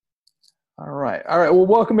All right. All right. Well,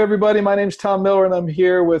 welcome everybody. My name is Tom Miller, and I'm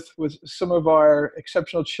here with some of our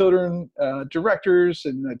exceptional children directors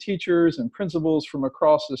and teachers and principals from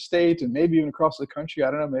across the state and maybe even across the country. I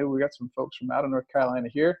don't know. Maybe we got some folks from out of North Carolina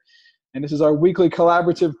here. And this is our weekly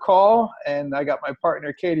collaborative call. And I got my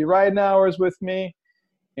partner, Katie Ridenauer, is with me.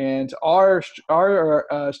 And our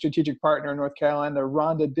strategic partner in North Carolina,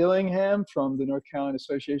 Rhonda Dillingham from the North Carolina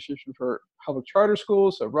Association for Public Charter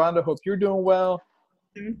Schools. So Rhonda, hope you're doing well.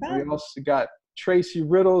 We also got Tracy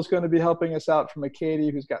Riddle is going to be helping us out from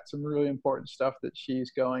Acadia, who's got some really important stuff that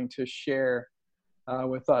she's going to share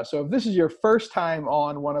with us. So if this is your first time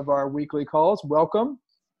on one of our weekly calls, welcome.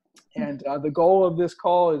 And the goal of this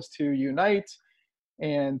call is to unite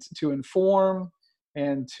and to inform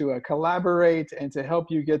and to collaborate and to help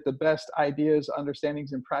you get the best ideas,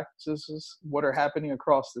 understandings, and practices, what are happening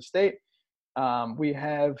across the state. We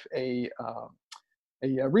have a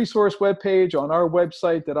resource webpage on our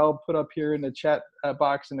website that I'll put up here in the chat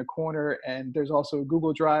box in the corner. And there's also a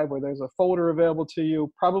Google Drive where there's a folder available to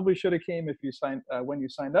you. Probably should have came if you signed when you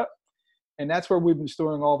signed up. And that's where we've been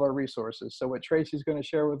storing all of our resources. So what Tracy's going to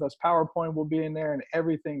share with us, PowerPoint will be in there, and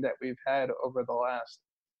everything that we've had over the last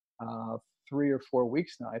 3 or 4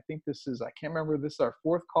 weeks now. I think this is, I can't remember if this is our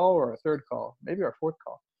fourth call or our third call, maybe our fourth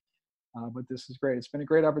call. But this is great. It's been a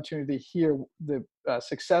great opportunity to hear the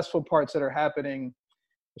successful parts that are happening,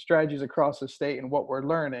 strategies across the state, and what we're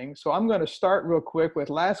learning. So I'm going to start real quick with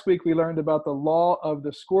last week we learned about the law of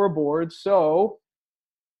the scoreboard. So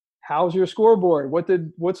how's your scoreboard?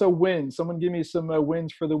 What's a win? Someone give me some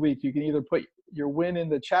wins for the week. You can either put your win in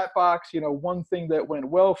the chat box, one thing that went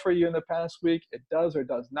well for you in the past week. It does or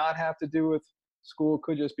does not have to do with school.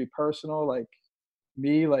 Could just be personal, like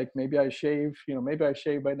me, like maybe I shave, maybe I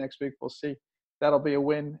shave by next week. We'll see. That'll be a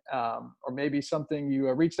win. Or maybe something you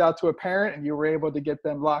reached out to a parent and you were able to get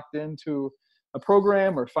them locked into a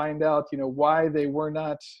program or find out, why they were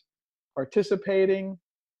not participating.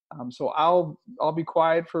 So I'll be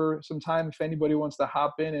quiet for some time if anybody wants to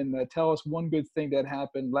hop in and tell us one good thing that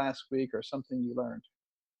happened last week or something you learned.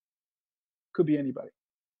 Could be anybody.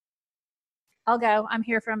 I'll go. I'm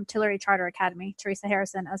here from Tillery Charter Academy, Teresa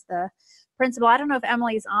Harrison as the principal. I don't know if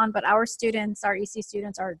Emily's on, but our students, our EC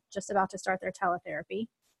students, are just about to start their teletherapy,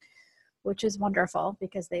 which is wonderful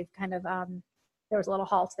because they've kind of, there was a little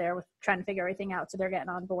halt there with trying to figure everything out. So they're getting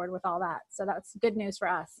on board with all that. So that's good news for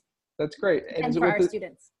us. That's great. And for our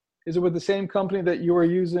students. Is it with the same company that you were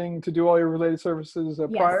using to do all your related services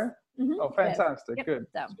prior? Mm-hmm. Oh, fantastic. Yep. Good.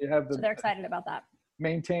 So you have so they're excited about that.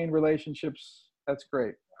 Maintain relationships. That's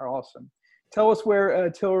great. Awesome. Tell us where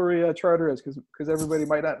Tillery Charter is, because everybody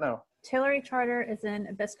might not know. Tillery Charter is in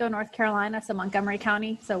Abisko, North Carolina, so Montgomery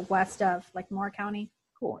County, so west of Moore County.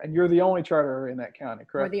 Cool. And you're the only charter in that county,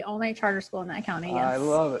 correct? We're the only charter school in that county, yes. I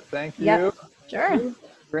love it. Thank you. Yep. Sure.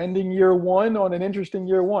 We're ending year one on an interesting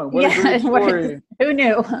year one. What a great story. Who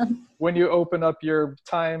knew? When you open up your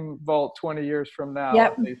time vault 20 years from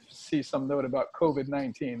now, they see some note about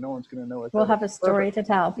COVID-19. No one's going to know what we'll have a story to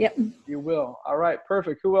tell. Yep. You will. All right.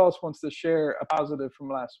 Perfect. Who else wants to share a positive from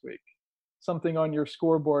last week? Something on your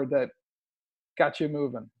scoreboard that got you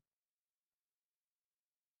moving.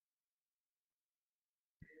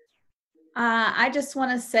 I just want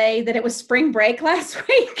to say that it was spring break last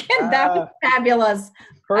week, and that was fabulous.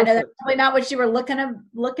 Perfect. I know that's probably not what you were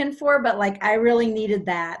looking for, but I really needed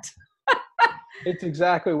that. It's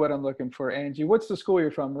exactly what I'm looking for, Angie. What's the school you're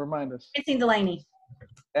from? Remind us. Francine Delaney.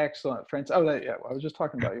 Excellent, friends. Oh, I was just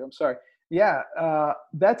talking about you. I'm sorry. Yeah,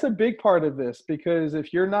 that's a big part of this, because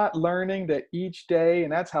if you're not learning that each day,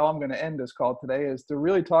 and that's how I'm going to end this call today, is to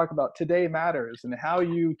really talk about today matters and how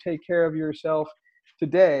you take care of yourself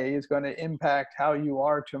today is going to impact how you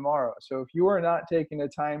are tomorrow. So if you are not taking the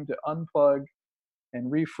time to unplug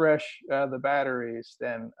and refresh the batteries,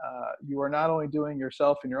 then you are not only doing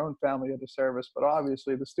yourself and your own family a disservice, but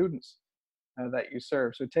obviously the students that you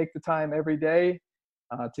serve. So take the time every day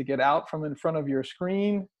to get out from in front of your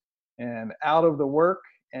screen and out of the work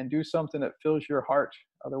and do something that fills your heart.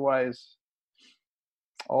 Otherwise,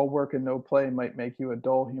 all work and no play might make you a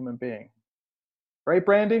dull human being. Right,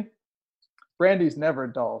 Brandy? Brandy's never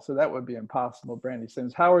dull, so that would be impossible, Brandy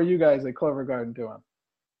Sims. How are you guys at Clover Garden doing?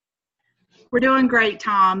 We're doing great,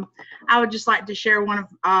 Tom. I would just like to share one of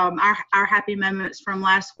our happy moments from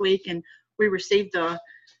last week, and we received the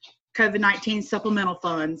COVID-19 supplemental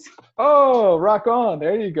funds. Oh, rock on.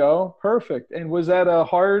 There you go. Perfect. And was that a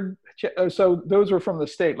hard, so those were from the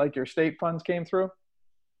state, like your state funds came through?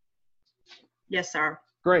 Yes, sir.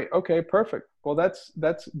 Great. Okay, perfect. Well, that's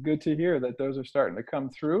good to hear that those are starting to come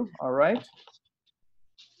through. All right.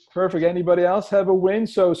 Perfect. Anybody else have a win?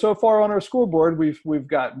 So far on our school board, we've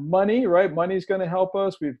got money, right? Money's going to help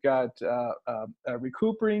us. We've got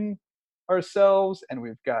recouping ourselves, and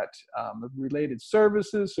we've got related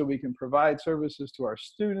services, so we can provide services to our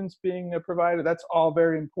students being provided. That's all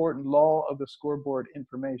very important law of the scoreboard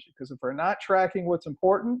information, because if we're not tracking what's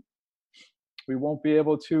important, we won't be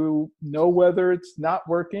able to know whether it's not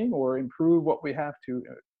working or improve what we have to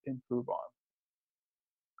improve on.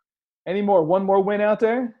 Any more? One more win out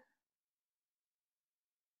there?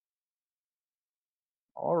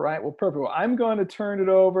 All right, well, perfect. Well, I'm going to turn it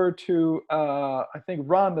over to, I think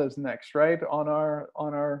Rhonda's next, right? On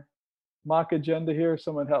our mock agenda here.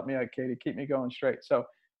 Someone help me out, Katie. Keep me going straight. So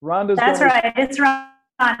Rhonda's That's right. It's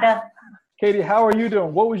Rhonda. Katie, how are you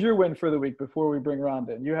doing? What was your win for the week before we bring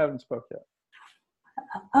Rhonda in? You haven't spoke yet.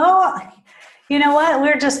 Oh, you know what?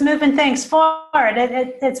 We're just moving things forward.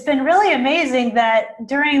 It's been really amazing that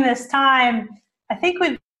during this time, I think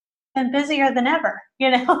we've been busier than ever,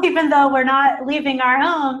 even though we're not leaving our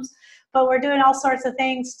homes, but we're doing all sorts of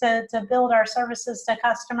things to build our services to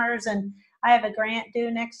customers. And I have a grant due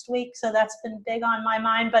next week, so that's been big on my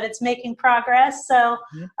mind, but it's making progress. So,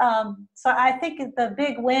 so I think the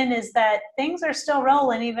big win is that things are still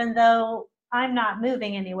rolling, even though I'm not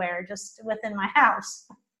moving anywhere, just within my house.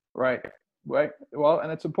 Right. Well,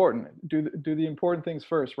 and it's important. Do the important things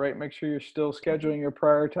first, right? Make sure you're still scheduling your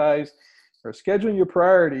scheduling your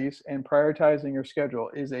priorities, and prioritizing your schedule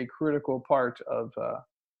is a critical part of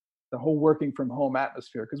the whole working from home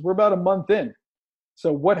atmosphere, because we're about a month in.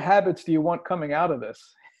 So what habits do you want coming out of this?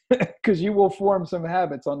 Because you will form some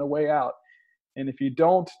habits on the way out. And if you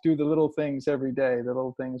don't do the little things every day, the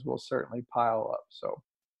little things will certainly pile up. So,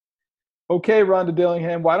 okay, Rhonda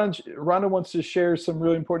Dillingham, Rhonda wants to share some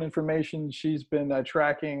really important information she's been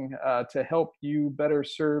tracking to help you better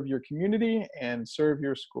serve your community and serve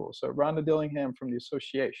your school. So Rhonda Dillingham from the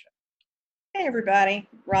association. Hey everybody,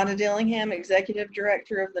 Rhonda Dillingham, Executive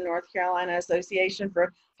Director of the North Carolina Association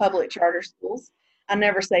for Public Charter Schools. I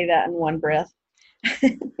never say that in one breath.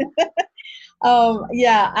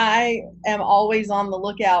 I am always on the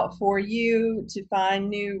lookout for you to find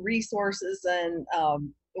new resources and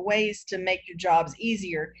ways to make your jobs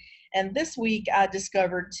easier. And this week I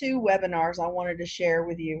discovered 2 webinars I wanted to share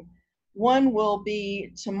with you. One will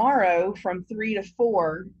be tomorrow from 3 to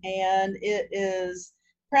 4, and it is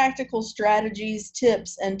practical strategies,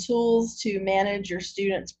 tips, and tools to manage your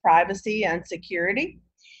students' privacy and security.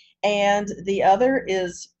 And the other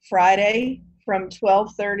is Friday from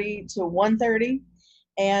 12:30 to 1:30,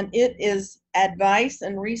 and it is advice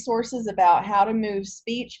and resources about how to move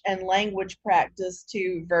speech and language practice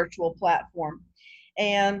to virtual platform.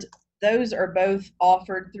 And those are both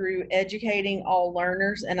offered through Educating All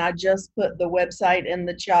Learners, and I just put the website in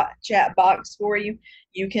the chat box for you.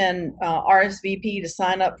 You can RSVP to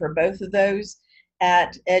sign up for both of those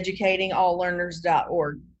at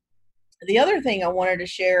educatingalllearners.org. The other thing I wanted to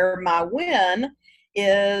share, my win,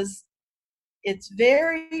 is it's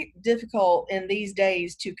very difficult in these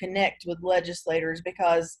days to connect with legislators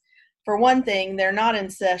because, for one thing, they're not in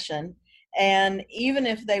session. And even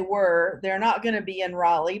if they were, they're not going to be in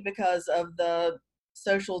Raleigh because of the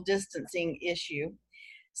social distancing issue.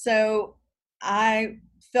 So I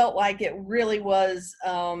felt like it really was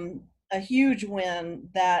a huge win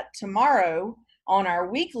that tomorrow on our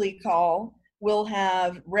weekly call, we'll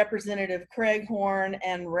have Representative Craig Horn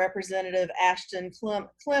and Representative Ashton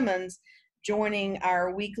Clemens joining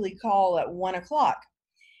our weekly call at 1 o'clock.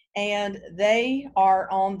 And they are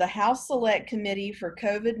on the House Select Committee for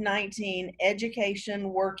COVID-19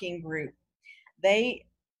 Education Working Group. They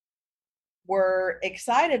were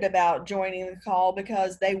excited about joining the call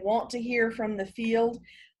because they want to hear from the field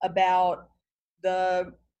about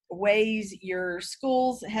the ways your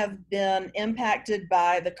schools have been impacted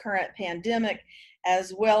by the current pandemic,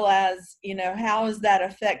 as well as, how has that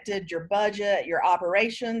affected your budget, your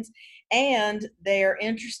operations, and they're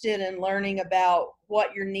interested in learning about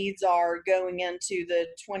what your needs are going into the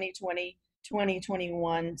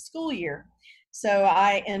 2020-2021 school year. So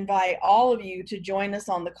I invite all of you to join us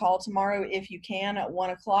on the call tomorrow if you can at 1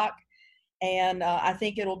 o'clock. And I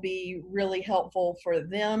think it'll be really helpful for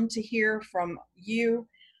them to hear from you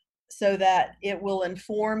so that it will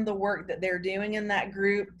inform the work that they're doing in that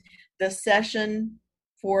group. The session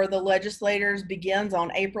for the legislators begins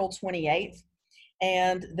on April 28th,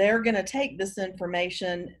 and they're going to take this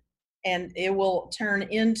information and it will turn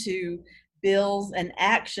into bills and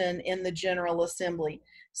action in the General Assembly.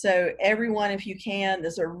 So everyone, if you can,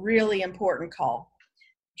 this is a really important call.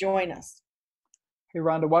 Join us. Hey,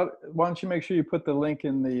 Rhonda, why don't you make sure you put the link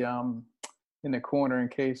in the in the corner in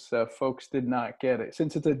case folks did not get it.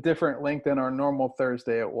 Since it's a different link than our normal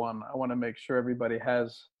Thursday at 1, I want to make sure everybody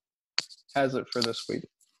has it for this week.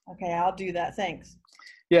 Okay, I'll do that. Thanks.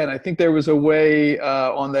 Yeah, and I think there was a way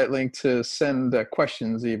on that link to send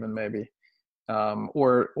questions even maybe,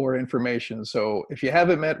 or information. So if you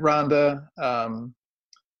haven't met Rhonda,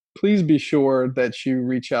 please be sure that you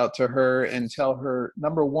reach out to her and tell her,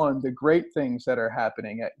 number one, the great things that are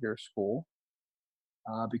happening at your school,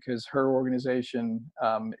 because her organization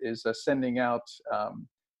is sending out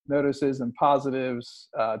notices and positives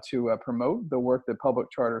to promote the work that public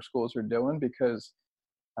charter schools are doing, because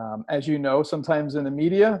as you know, sometimes in the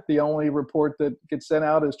media, the only report that gets sent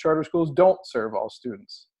out is charter schools don't serve all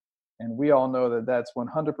students. And we all know that that's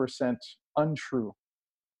 100% untrue.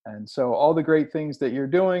 And so all the great things that you're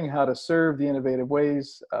doing, how to serve, the innovative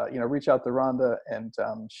ways, reach out to Rhonda, and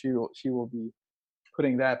she will be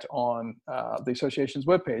putting that on the association's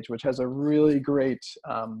webpage, which has a really great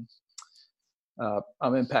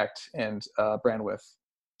impact and bandwidth.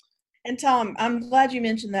 And Tom, I'm glad you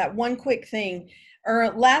mentioned that. One quick thing.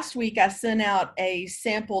 Last week, I sent out a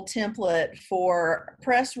sample template for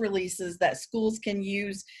press releases that schools can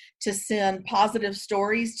use to send positive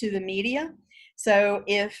stories to the media. So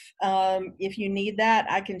if you need that,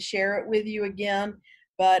 I can share it with you again.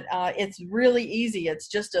 But it's really easy. It's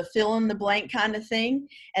just a fill in the blank kind of thing.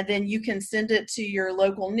 And then you can send it to your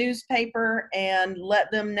local newspaper and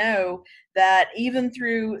let them know that even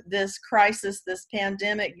through this crisis, this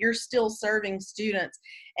pandemic, you're still serving students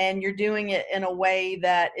and you're doing it in a way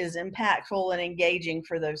that is impactful and engaging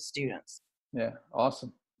for those students. Yeah,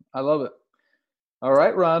 awesome. I love it. All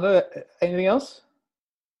right, Rhonda, anything else?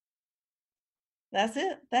 That's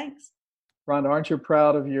it. Thanks. Rhonda, aren't you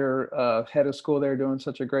proud of your head of school there doing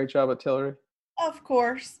such a great job at Tillery? Of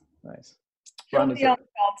course. Nice. She'll be on the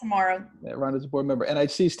call tomorrow. Yeah, Rhonda's a board member. And I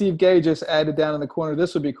see Steve Gay just added down in the corner.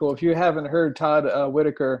 This would be cool. If you haven't heard Todd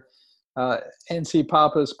Whitaker, NC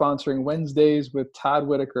Papa is sponsoring Wednesdays with Todd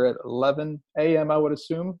Whitaker at 11 a.m., I would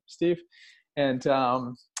assume, Steve. And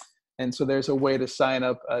so there's a way to sign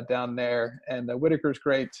up down there. And Whitaker's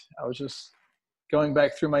great. I was just going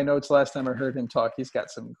back through my notes last time I heard him talk. He's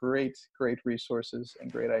got some great resources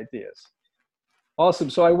and great ideas. Awesome.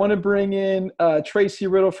 So I want to bring in Tracy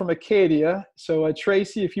Riddle from Acadia. So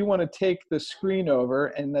Tracy, if you want to take the screen over,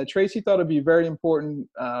 and Tracy thought it'd be very important.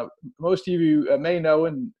 Most of you may know,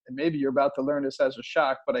 and maybe you're about to learn this as a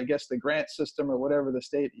shock, but I guess the grant system or whatever the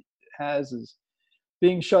state has is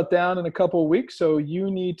being shut down in a couple of weeks. So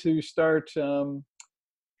you need to start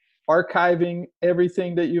archiving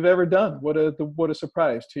everything that you've ever done. What a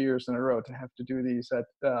surprise, 2 years in a row to have to do these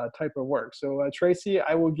type of work. So Tracy,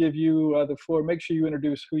 I will give you the floor. Make sure you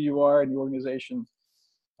introduce who you are and the organization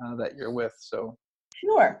that you're with. So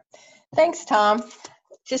Sure. Thanks, Tom.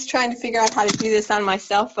 Just trying to figure out how to do this on my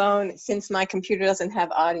cell phone since my computer doesn't have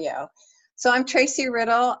audio. So I'm Tracy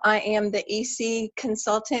Riddle. I am the EC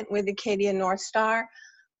consultant with Acadia North Star.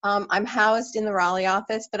 I'm housed in the Raleigh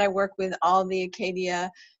office, but I work with all the Acadia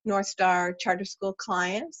North Star charter school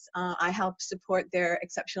clients. I help support their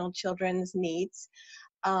exceptional children's needs.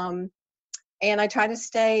 And I try to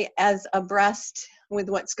stay as abreast with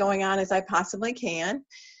what's going on as I possibly can.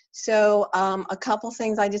 So a couple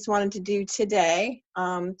things I just wanted to do today.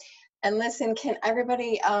 And listen, can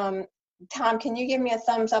everybody, Tom, can you give me a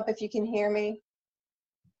thumbs up if you can hear me?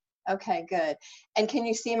 Okay, good. And can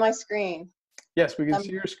you see my screen? yes, we can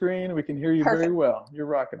see your screen. We can hear you Perfect. very well. You're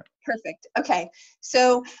rocking it. Perfect. Okay.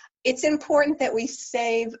 So it's important that we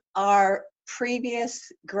save our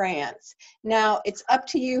previous grants. Now, it's up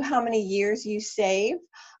to you how many years you save.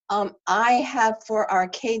 I have, for our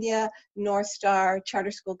Acadia North Star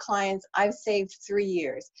charter school clients, I've saved 3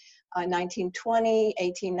 years, 1920,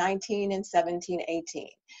 1819, and 1718.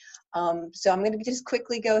 So I'm going to just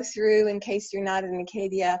quickly go through, in case you're not an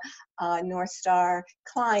Acadia North Star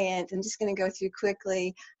client, I'm just going to go through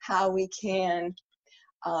quickly how we can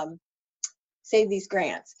save these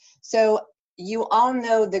grants. So you all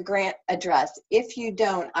know the grant address. If you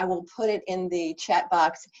don't, I will put it in the chat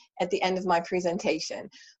box at the end of my presentation.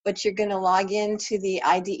 But you're going to log into the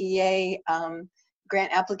IDEA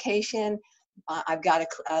grant application. I've got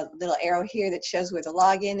a little arrow here that shows where the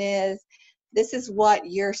login is. This is what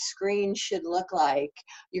your screen should look like.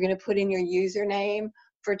 You're going to put in your username.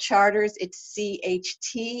 For charters, it's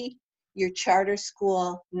CHT, your charter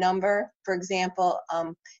school number. For example,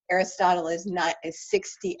 Aristotle is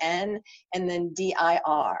 60N, and then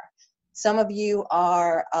DIR. Some of you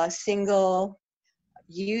are single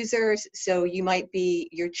users, so you might be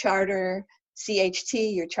your charter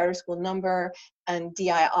CHT, your charter school number, and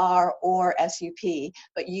DIR or SUP,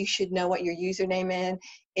 but you should know what your username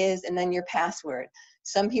is and then your password.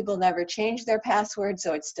 Some people never change their password,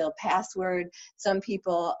 so it's still password. Some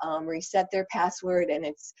people reset their password and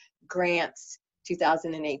it's grants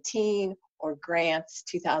 2018 or grants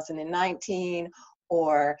 2019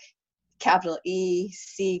 or capital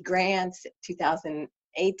EC grants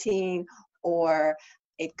 2018, or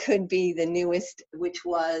it could be the newest, which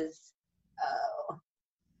was,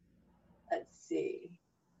 let's see,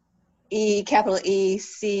 capital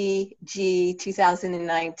ECG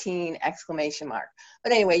 2019 exclamation mark.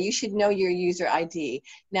 But anyway, you should know your user ID.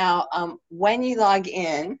 Now, when you log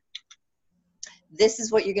in, this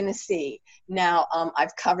is what you're going to see. Now,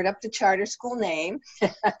 I've covered up the charter school name,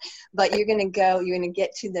 but you're going to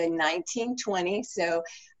get to the 1920. So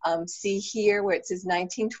see here where it says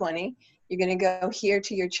 1920. You're going to go here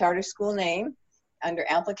to your charter school name under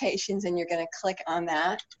applications, and you're going to click on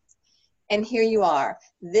that. And here you are.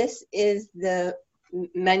 This is the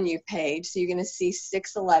menu page. So you're going to see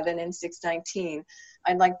 611 and 619.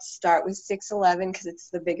 I'd like to start with 611 because it's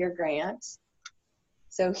the bigger grant.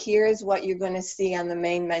 So here's what you're going to see on the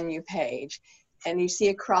main menu page. And you see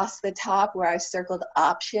across the top where I circled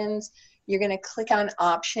options, you're going to click on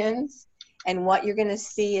options. And what you're going to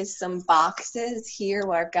see is some boxes here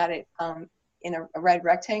where I've got it in a red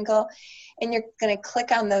rectangle. And you're going to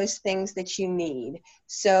click on those things that you need.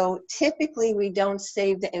 So typically we don't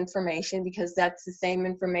save the information because that's the same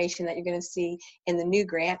information that you're going to see in the new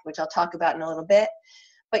grant, which I'll talk about in a little bit.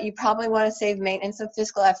 But you probably want to save maintenance of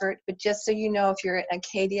fiscal effort. But just so you know, if you're an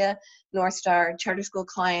Acadia North Star charter school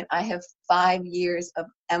client, I have 5 years of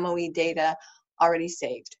MOE data already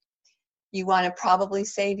saved. You want to probably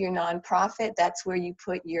save your nonprofit. That's where you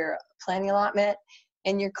put your planning allotment.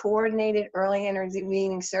 And your coordinated early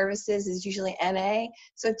intervening services is usually NA.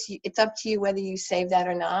 So it's up to you whether you save that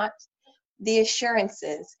or not. The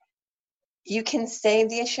assurances. You can save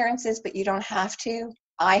the assurances, but you don't have to.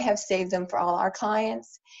 I have saved them for all our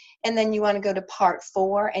clients. And then you want to go to part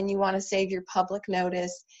 4 and you want to save your public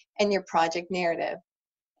notice and your project narrative.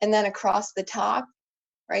 And then across the top,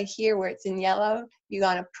 right here where it's in yellow, you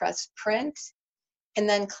want to press print and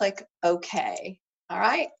then click OK. All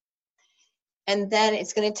right. And then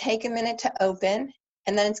it's going to take a minute to open,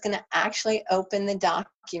 and then it's going to actually open the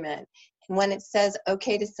document. And when it says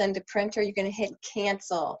OK to send to printer, you're going to hit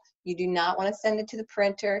cancel. You do not want to send it to the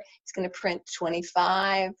printer. It's going to print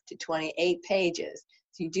 25 to 28 pages.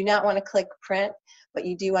 So you do not want to click print, but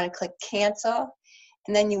you do want to click cancel.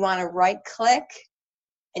 And then you want to right click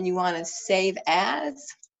and you want to save as.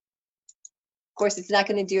 Of course, it's not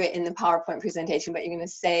going to do it in the PowerPoint presentation, but you're going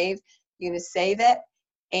to save. You're going to save it.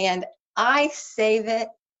 And I save it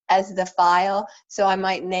as the file. So I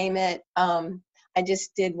might name it, I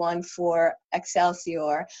just did one for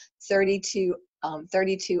Excelsior,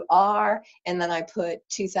 32R, and then I put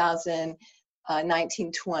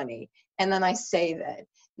 2019-20, and then I save it.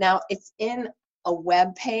 Now it's in a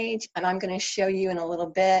web page, and I'm going to show you in a little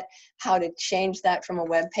bit how to change that from a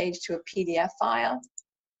web page to a PDF file.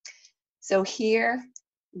 So here,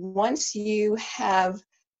 once you have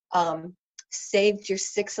saved your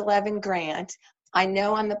 611 grant, I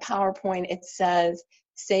know on the PowerPoint it says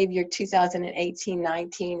save your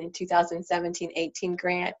 2018-19 and 2017-18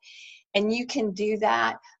 grant. And you can do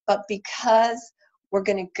that, but because we're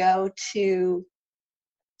going to go to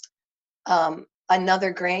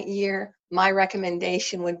another grant year, my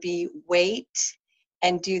recommendation would be wait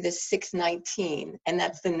and do the 619. And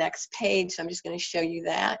that's the next page. So I'm just going to show you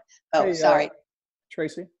that. Oh, hey, sorry.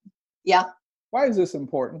 Tracy? Yeah? Why is this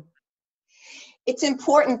important? It's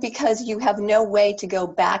important because you have no way to go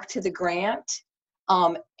back to the grant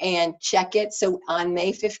and check it. So on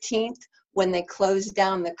May 15th, when they close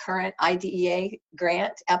down the current IDEA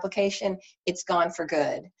grant application, it's gone for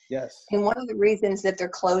good. Yes. And one of the reasons that they're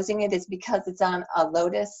closing it is because it's on a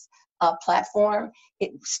Lotus platform.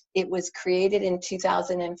 It was created in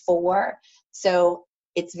 2004, so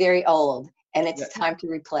it's very old. And it's time to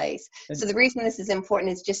replace. So the reason this is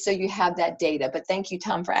important is just so you have that data. But thank you,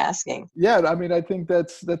 Tom, for asking. Yeah, I mean, I think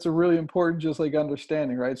that's a really important, just like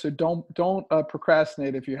understanding, right? So don't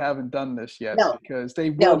procrastinate if you haven't done this yet, because they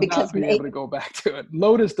will not be able to go back to it.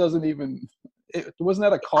 Lotus doesn't even. Wasn't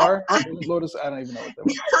that a car? Lotus, I don't even know what that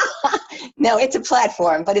was. No, it's a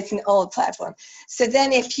platform, but it's an old platform. So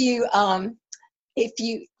then, if you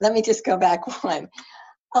let me just go back one.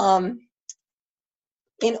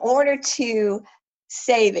 In order to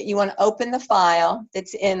save it, you want to open the file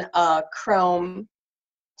that's in a Chrome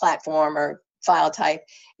platform or file type,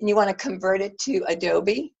 and you want to convert it to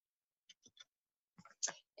Adobe.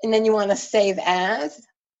 And then you want to save as.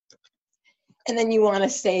 And then you want to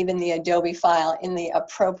save in the Adobe file in the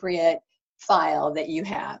appropriate file that you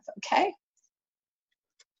have, okay?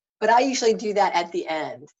 But I usually do that at the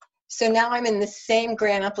end. So now I'm in the same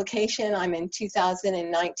grant application. I'm in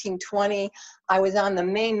 2019-20. I was on the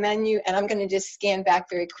main menu, and I'm going to just scan back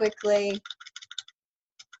very quickly.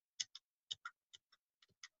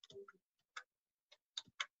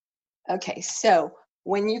 Okay, so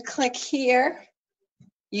when you click here,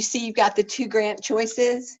 you see you've got the 2 grant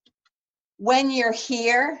choices. When you're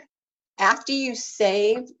here, after you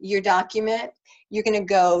save your document, you're going to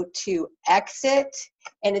go to Exit,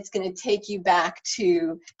 and it's going to take you back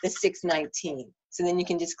to the 619. So then you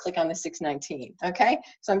can just click on the 619, okay?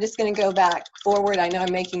 So I'm just going to go back forward. I know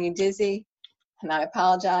I'm making you dizzy, and I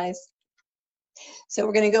apologize. So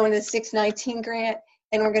we're going to go into the 619 grant,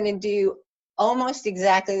 and we're going to do almost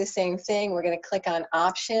exactly the same thing. We're going to click on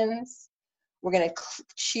Options. We're going to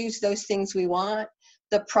choose those things we want.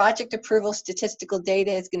 The project approval statistical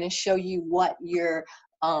data is going to show you what your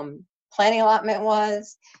planning allotment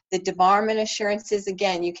was. The debarment assurances,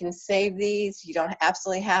 again, you can save these. You don't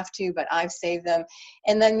absolutely have to, but I've saved them.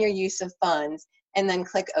 And then your use of funds. And then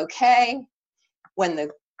click OK. When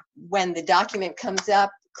the document comes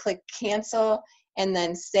up, click Cancel, and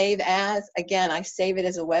then Save As. Again, I save it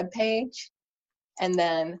as a web page, and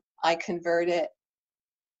then I convert it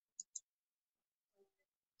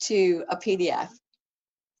to a PDF.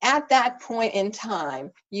 At that point in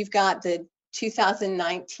time, you've got the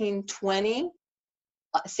 2019-20,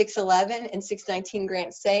 611 and 619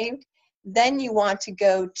 grants saved. Then you want to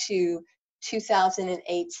go to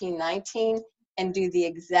 2018-19 and do the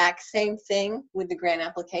exact same thing with the grant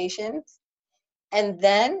applications. And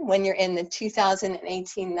then when you're in the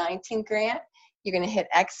 2018-19 grant, you're going to hit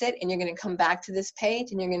Exit, and you're going to come back to this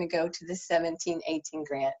page, and you're going to go to the 17-18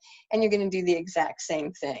 grant, and you're going to do the exact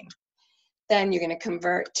same thing. Then you're going to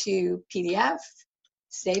convert to PDF,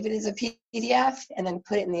 save it as a PDF, and then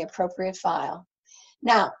put it in the appropriate file.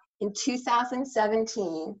 Now, in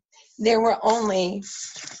 2017, there were only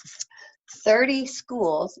 30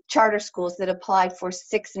 schools, charter schools, that applied for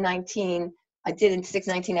 619. I did a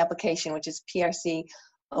 619 application, which is PRC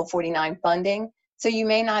 049 funding. So you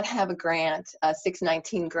may not have a grant, a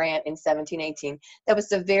 619 grant in 17-18. That was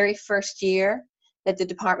the very first year that the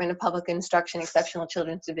Department of Public Instruction Exceptional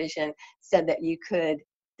Children's Division said that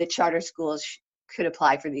the charter schools could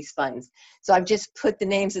apply for these funds. So I've just put the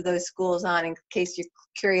names of those schools on in case you're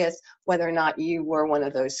curious whether or not you were one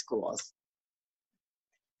of those schools.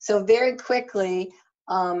 So very quickly,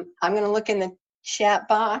 I'm going to look in the chat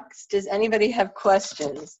box. Does anybody have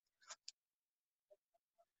questions?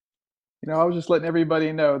 You know, I was just letting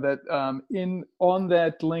everybody know that on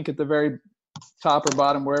that link at the very top or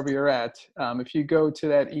bottom, wherever you're at, if you go to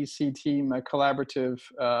that EC Team Collaborative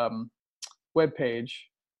webpage,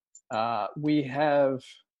 we have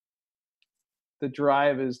the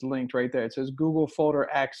drive is linked right there. It says Google Folder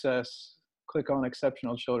Access. Click on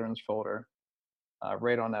Exceptional Children's folder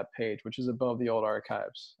right on that page, which is above the old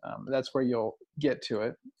archives. That's where you'll get to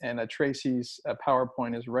it. And Tracy's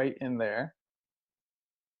PowerPoint is right in there.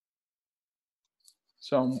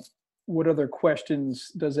 So what other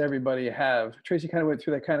questions does everybody have? Tracy kind of went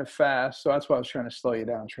through that kind of fast, so that's why I was trying to slow you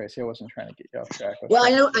down, Tracy. I wasn't trying to get you off track. Well, I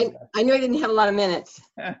know I didn't have a lot of minutes.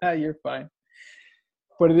 You're fine.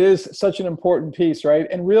 But it is such an important piece, right?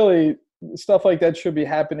 And really, stuff like that should be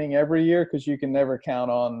happening every year, because you can never count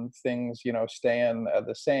on things, you know, staying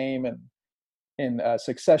the same. And in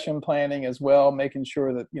succession planning as well, making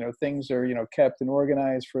sure that, you know, things are, you know, kept and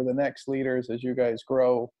organized for the next leaders as you guys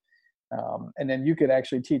grow. And then you could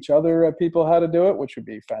actually teach other people how to do it, which would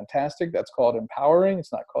be fantastic. That's called empowering.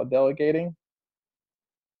 It's not called delegating.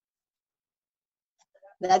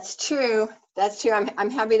 That's true. That's true. I'm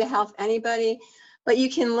happy to help anybody. But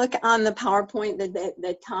you can look on the PowerPoint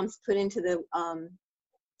that Tom's put into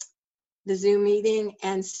the Zoom meeting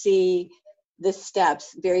and see the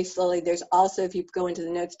steps very slowly. There's also, if you go into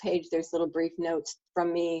the notes page, there's little brief notes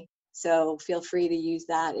from me. So feel free to use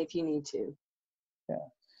that if you need to. Yeah.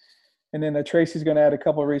 And then Tracy's going to add a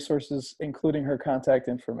couple of resources, including her contact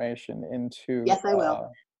information, into yes, I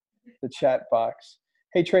will. The chat box.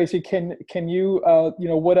 Hey, Tracy, can you, you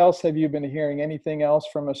know, what else have you been hearing? Anything else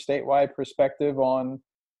from a statewide perspective on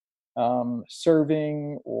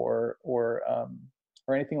serving or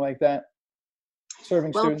anything like that?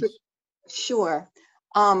 Serving students? Sure.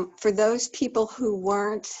 For those people who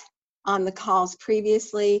weren't on the calls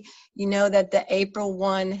previously, you know that the April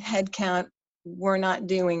 1 headcount, we're not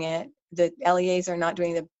doing it. The LEAs are not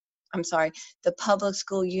doing the public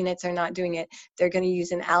school units are not doing it. They're going to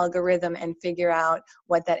use an algorithm and figure out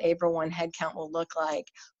what that April 1 headcount will look like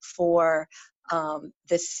for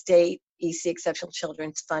the state EC Exceptional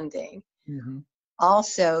Children's funding. Mm-hmm.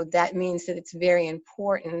 Also, that means that it's very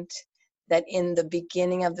important that in the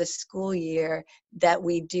beginning of the school year that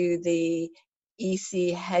we do the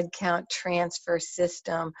EC headcount transfer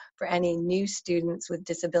system for any new students with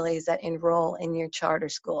disabilities that enroll in your charter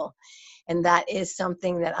school. And that is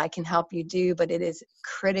something that I can help you do, but it is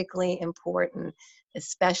critically important,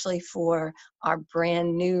 especially for our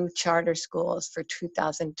brand new charter schools for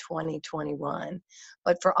 2020-21.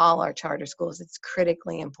 But for all our charter schools, it's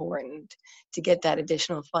critically important to get that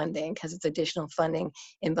additional funding because it's additional funding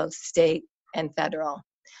in both state and federal.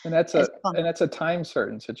 And that's a time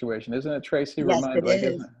certain situation, isn't it, Tracy? Yes, it is.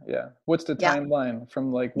 Isn't it? Yeah. What's the Yeah. timeline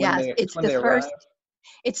from like when Yes, they arrive?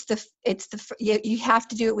 You have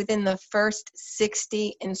to do it within the first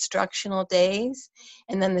 60 instructional days,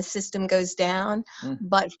 and then the system goes down.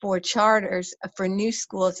 But for charters, for new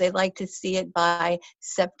schools, they like to see it by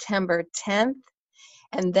September 10th.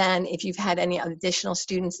 And then if you've had any additional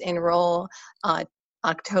students enroll,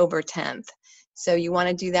 October 10th. So you want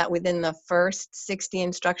to do that within the first 60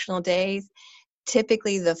 instructional days.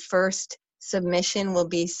 Typically, the first submission will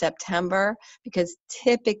be September because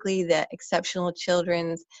typically the Exceptional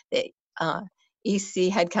Children's, the EC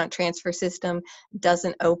headcount transfer system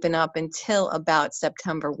doesn't open up until about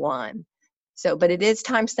September 1. So, but it is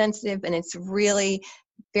time sensitive and it's really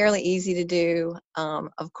fairly easy to do.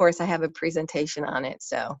 Of course, I have a presentation on it,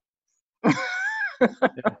 so. Yeah.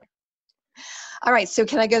 All right, so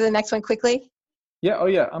can I go to the next one quickly? Yeah, oh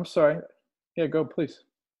yeah, I'm sorry. Yeah, go please.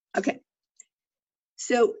 Okay.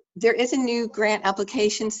 So there is a new grant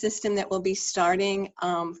application system that will be starting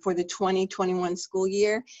for the 2021 school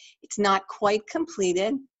year. It's not quite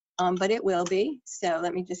completed, but it will be. So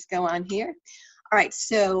let me just go on here. All right,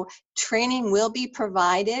 so training will be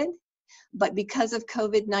provided, but because of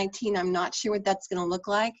COVID-19, I'm not sure what that's going to look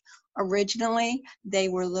like. Originally, they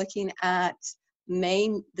were looking at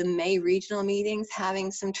the May regional meetings,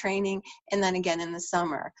 having some training, and then again in the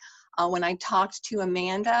summer. When I talked to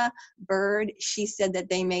Amanda Bird, she said that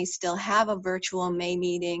they may still have a virtual May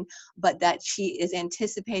meeting, but that she is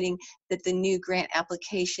anticipating that the new grant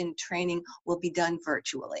application training will be done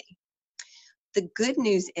virtually. The good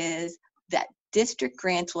news is that district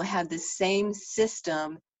grants will have the same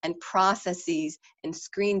system and processes and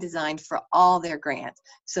screen design for all their grants.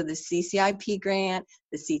 So the CCIP grant,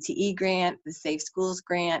 the CTE grant, the Safe Schools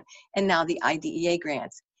grant, and now the IDEA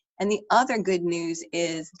grants. And the other good news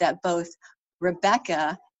is that both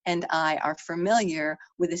Rebecca and I are familiar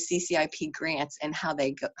with the CCIP grants and how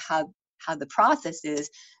they go, how the process is,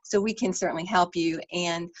 so we can certainly help you.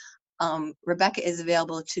 And Rebecca is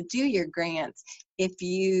available to do your grants if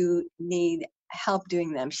you need help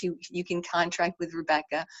doing them. You can contract with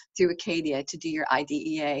Rebecca through Acadia to do your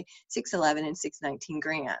IDEA 611 and 619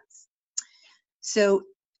 grants. So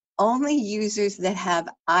only users that have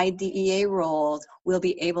IDEA roles will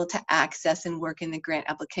be able to access and work in the grant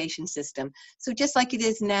application system. So just like it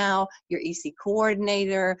is now, your EC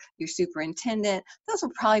coordinator, your superintendent, those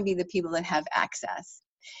will probably be the people that have access.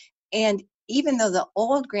 And even though the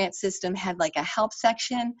old grant system had like a help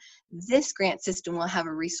section, this grant system will have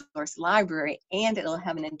a resource library and it'll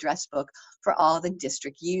have an address book for all the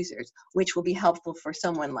district users, which will be helpful for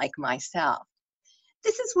someone like myself.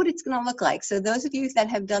 This is what it's going to look like. So those of you that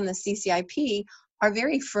have done the CCIP are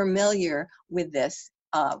very familiar with this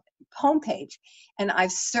homepage. And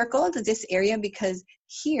I've circled this area because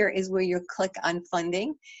here is where you click on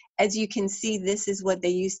funding. As you can see, this is what they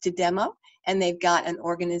used to demo, and they've got an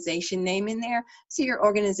organization name in there. So your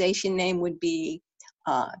organization name would be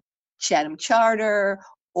Chatham Charter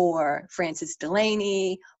or Francis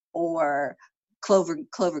Delaney or Clover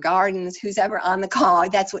Gardens, who's ever on the call,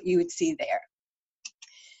 that's what you would see there.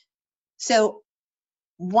 So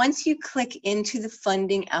once you click into the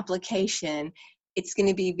funding application, it's going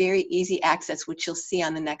to be very easy access, which you'll see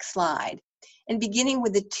on the next slide. And beginning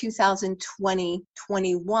with the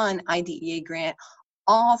 2020-21 IDEA grant,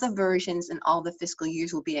 all the versions and all the fiscal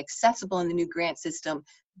years will be accessible in the new grant system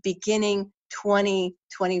beginning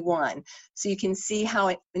 2021. So you can see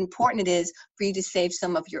how important it is for you to save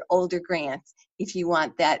some of your older grants if you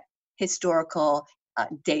want that historical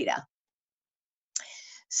data.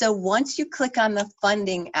 So once you click on the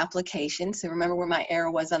funding application, so remember where my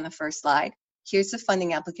arrow was on the first slide, here's the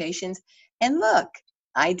funding applications, and look,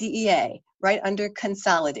 IDEA, right under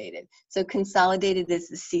consolidated. So consolidated is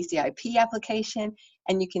the CCIP application,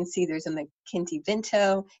 and you can see there's a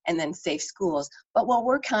McKinty-Vento and then Safe Schools. But what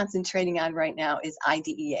we're concentrating on right now is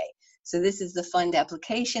IDEA. So this is the fund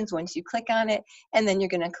applications once you click on it, and then you're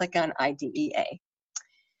going to click on IDEA.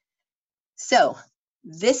 So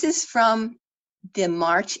this is from the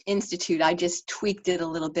March Institute, I just tweaked it a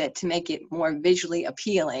little bit to make it more visually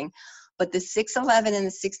appealing. But the 611 and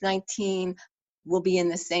the 619 will be in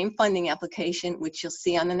the same funding application, which you'll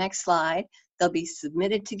see on the next slide. They'll be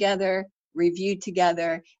submitted together, reviewed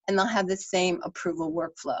together, and they'll have the same approval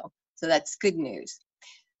workflow. So that's good news.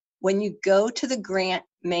 When you go to the grant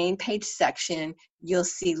main page section, you'll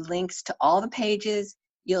see links to all the pages.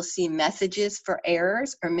 You'll see messages for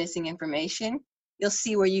errors or missing information. You'll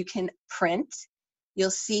see where you can print.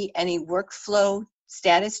 You'll see any workflow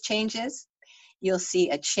status changes. You'll see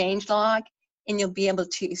a change log, and you'll be able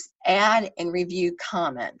to add and review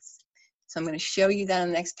comments. So I'm going to show you that on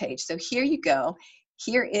the next page. So here you go.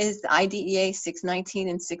 Here is the IDEA 619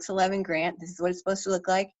 and 611 grant. This is what it's supposed to look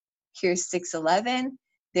like. Here's 611.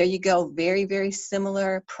 There you go. Very, very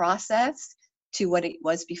similar process to what it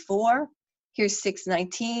was before. Here's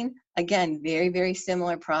 619. Again, very, very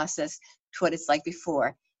similar process to what it's like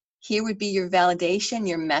before. Here would be your validation,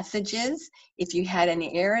 your messages, if you had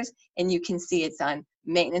any errors, and you can see it's on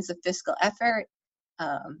maintenance of fiscal effort,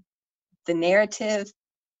 the narrative,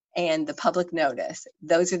 and the public notice.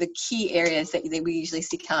 Those are the key areas that we usually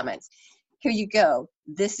see comments. Here you go.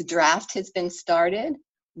 This draft has been started.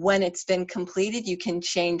 When it's been completed, you can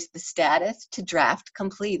change the status to draft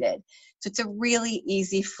completed. So it's a really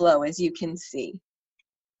easy flow, as you can see.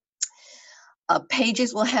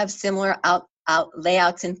 Pages will have similar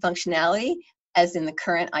layouts and functionality as in the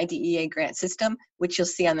current IDEA grant system, which you'll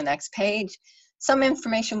see on the next page. Some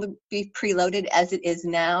information would be preloaded as it is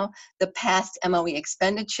now, the past MOE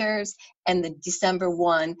expenditures and the December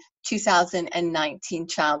 1, 2019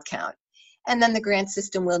 child count. And then the grant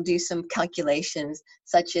system will do some calculations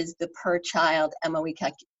such as the per child MOE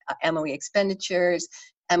expenditures,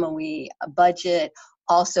 MOE budget.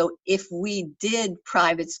 Also, if we did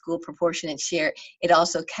private school proportionate share, it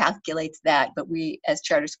also calculates that, but we as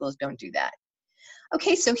charter schools don't do that.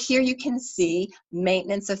 Okay, so here you can see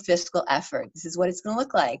maintenance of fiscal effort. This is what it's going to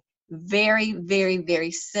look like. Very, very,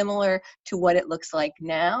 very similar to what it looks like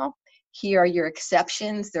now. Here are your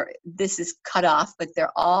exceptions. This is cut off, but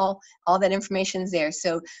they're all that information is there.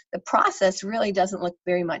 So the process really doesn't look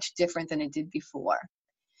very much different than it did before.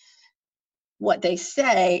 What they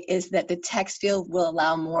say is that the text field will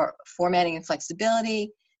allow more formatting and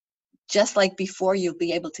flexibility. Just like before, you'll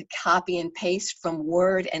be able to copy and paste from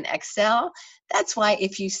Word and Excel. That's why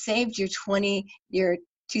if you saved your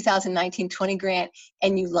 2019-20 grant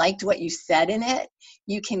and you liked what you said in it,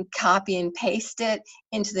 you can copy and paste it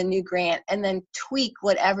into the new grant and then tweak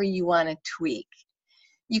whatever you want to tweak.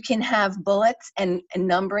 You can have bullets and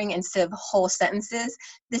numbering instead of whole sentences.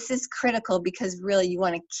 This is critical because really you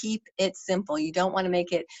want to keep it simple. You don't want to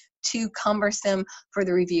make it too cumbersome for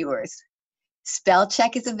the reviewers. Spell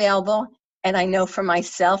check is available, and I know for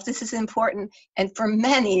myself this is important, and for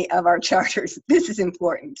many of our charters this is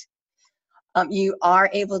important. You are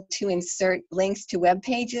able to insert links to web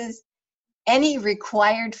pages. Any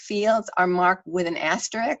required fields are marked with an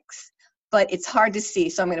asterisk, but it's hard to see,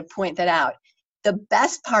 so I'm going to point that out. The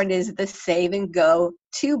best part is the save and go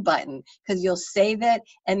to button, because you'll save it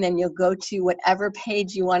and then you'll go to whatever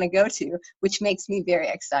page you want to go to, which makes me very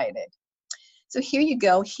excited. So here you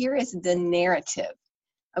go. Here is the narrative.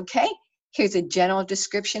 Okay, here's a general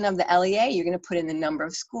description of the LEA. You're going to put in the number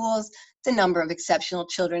of schools, the number of exceptional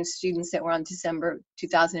children students that were on December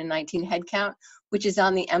 2019 headcount, which is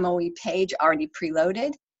on the MOE page already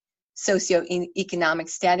preloaded, socioeconomic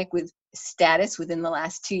status within the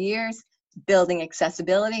last 2 years, building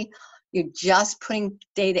accessibility. You're just putting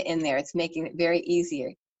data in there. It's making it very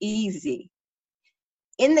easy.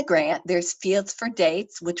 In the grant, there's fields for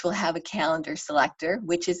dates, which will have a calendar selector,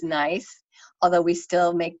 which is nice, although we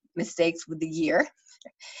still make mistakes with the year.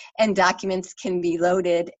 And documents can be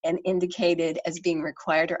loaded and indicated as being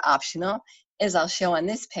required or optional, as I'll show on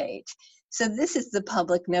this page. So this is the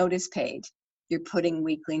public notice page. You're putting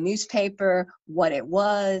weekly newspaper, what it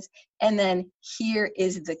was, and then here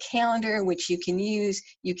is the calendar, which you can use.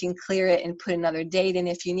 You can clear it and put another date in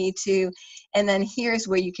if you need to. And then here's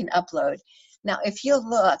where you can upload. Now, if you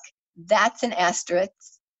look, that's an asterisk.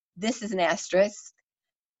 This is an asterisk.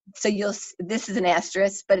 So this is an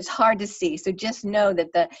asterisk, but it's hard to see. So just know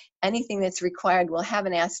that anything that's required will have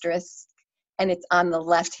an asterisk, and it's on the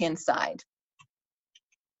left-hand side.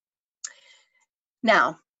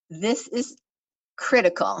 Now, this is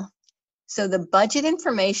critical. So the budget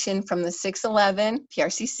information from the 611,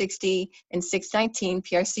 PRC 60, and 619,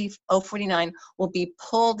 PRC 049 will be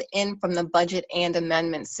pulled in from the budget and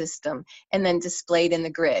amendment system and then displayed in the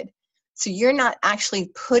grid. So you're not actually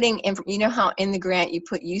putting, you know how in the grant you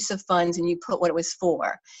put use of funds and you put what it was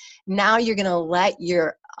for. Now you're going to let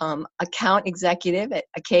your account executive at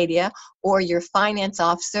Acadia or your finance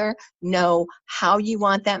officer know how you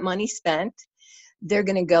want that money spent. They're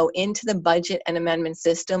going to go into the budget and amendment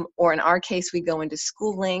system, or in our case, we go into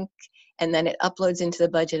SchoolLink, and then it uploads into the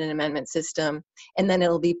budget and amendment system, and then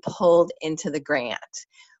it'll be pulled into the grant,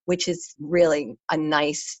 which is really a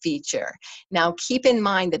nice feature. Now, keep in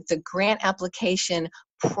mind that the grant application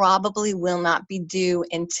probably will not be due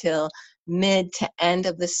until mid to end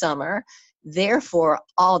of the summer. Therefore,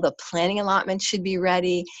 all the planning allotments should be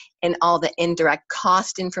ready, and all the indirect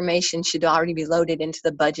cost information should already be loaded into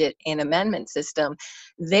the budget and amendment system.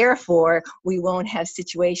 Therefore, we won't have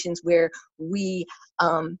situations where we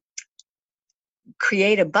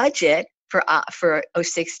create a budget for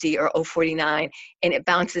 060 or 049, and it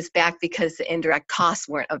bounces back because the indirect costs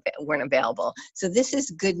weren't available. So this is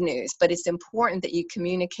good news, but it's important that you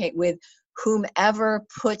communicate with whomever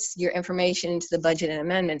puts your information into the budget and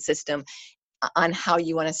amendment system on how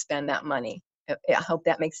you want to spend that money. I hope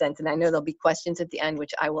that makes sense, and I know there'll be questions at the end,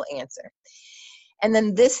 which I will answer. And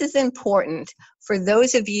then this is important for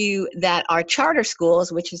those of you that are charter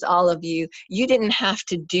schools, which is all of you. You didn't have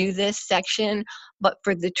to do this section, but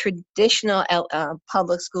for the traditional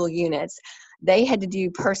public school units, they had to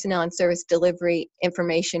do personnel and service delivery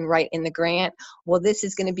information right in the grant. Well, this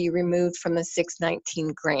is going to be removed from the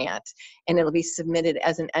 619 grant, and it'll be submitted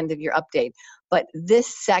as an end of year update. But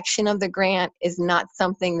this section of the grant is not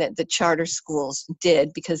something that the charter schools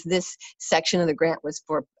did, because this section of the grant was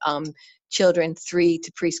for children 3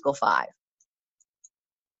 to preschool 5.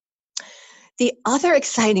 The other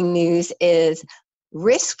exciting news is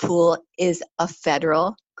Risk Pool is a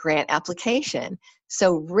federal grant application.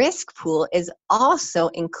 So Risk Pool is also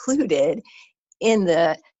included in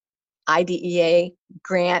the IDEA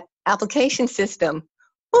grant application system.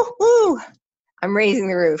 Woo-hoo! I'm raising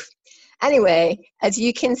the roof. Anyway, as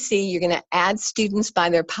you can see, you're going to add students by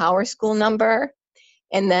their PowerSchool number.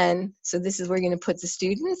 And then, so this is where you're going to put the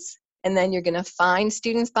students. And then you're going to find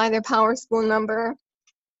students by their PowerSchool number.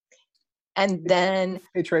 And then...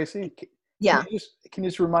 Hey, Tracy. Yeah. Can you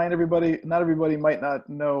just remind everybody, not everybody might not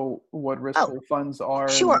know what risk pool funds are.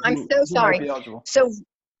 Sure, I'm so sorry. So,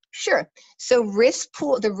 sure. So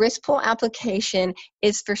the risk pool application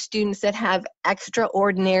is for students that have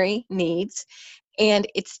extraordinary needs. And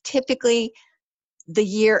it's typically the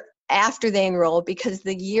year after they enroll, because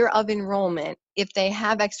the year of enrollment, if they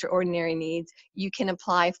have extraordinary needs, you can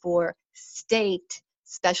apply for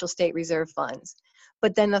special state reserve funds.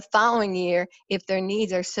 But then the following year, if their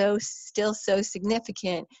needs are still so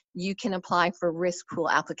significant, you can apply for risk pool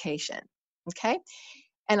application, okay?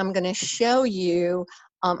 And I'm gonna show you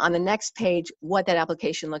on the next page what that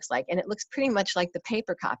application looks like. And it looks pretty much like the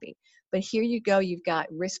paper copy. But here you go, you've got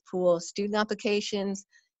risk pool student applications,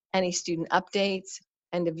 any student updates,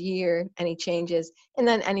 end of year, any changes, and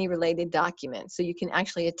then any related documents. So you can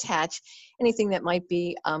actually attach anything that might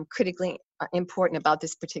be critically important about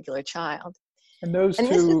this particular child. And those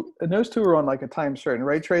two are on like a time certain,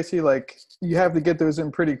 right, Tracy? Like you have to get those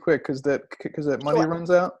in pretty quick because that money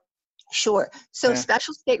runs out. Sure. So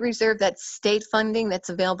special state reserve, that's state funding that's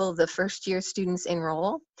available the first year students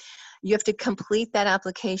enroll. You have to complete that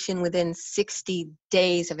application within 60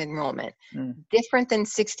 days of enrollment. Different than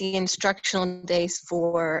 60 instructional days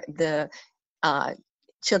for the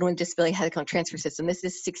Children with Disability Health Account Transfer System. This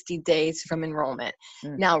is 60 days from enrollment.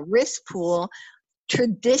 Now, risk pool,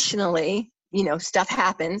 traditionally, you know, stuff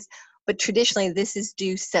happens, but traditionally this is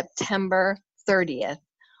due September 30th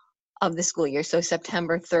of the school year. So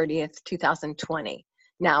September 30th, 2020.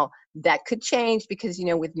 Now that could change because, you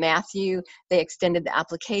know, with Matthew, they extended the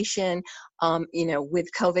application, you know, with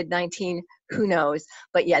COVID-19, who knows?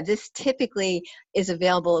 But yeah, this typically is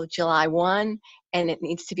available July 1 and it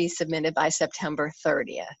needs to be submitted by September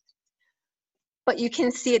 30th. But you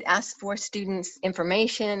can see it asks for students'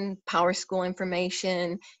 information, PowerSchool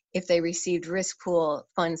information. If they received risk pool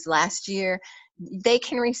funds last year, they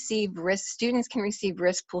can receive students can receive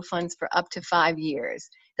risk pool funds for up to 5 years.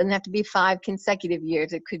 It doesn't have to be 5 consecutive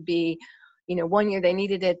years. It could be, you know, 1 year they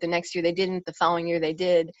needed it, the next year they didn't, the following year they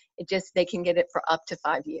did. They can get it for up to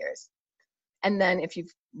 5 years. And then if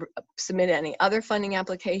you've submitted any other funding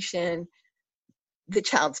application, the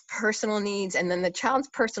child's personal needs, and then the child's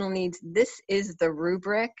personal needs, this is the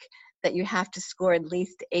rubric that you have to score at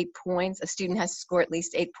least 8 points. A student has to score at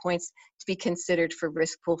least 8 points to be considered for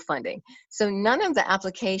risk pool funding. So none of the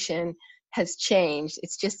application has changed.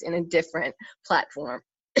 It's just in a different platform.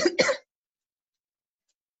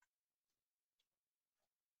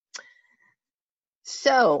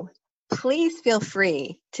 So please feel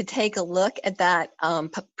free to take a look at that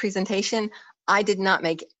presentation. I did not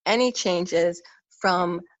make any changes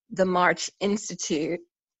from the March Institute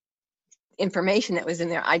information that was in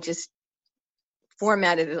there. I just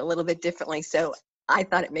formatted it a little bit differently. So I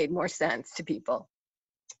thought it made more sense to people.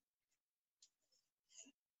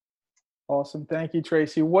 Awesome. Thank you,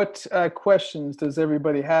 Tracy. What questions does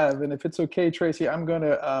everybody have? And if it's okay, Tracy, I'm going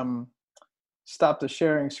to stop the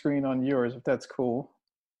sharing screen on yours, if that's cool.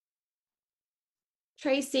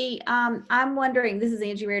 Tracy, I'm wondering, this is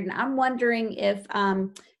Angie Reardon. I'm wondering if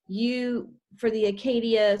you, for the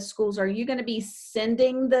Acadia schools, are you going to be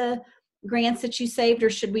sending the grants that you saved, or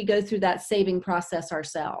should we go through that saving process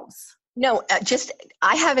ourselves? No,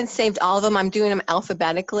 I haven't saved all of them. I'm doing them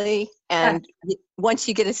alphabetically. And once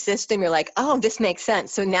you get a system, you're like, oh, this makes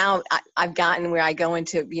sense. So now I've gotten where I go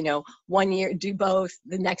into, 1 year, do both,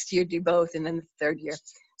 the next year, do both, and then the third year.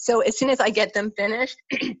 So as soon as I get them finished,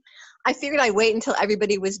 I figured I'd wait until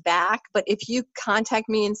everybody was back. But if you contact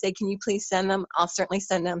me and say, can you please send them? I'll certainly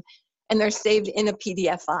send them. And they're saved in a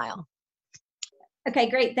PDF file. Okay,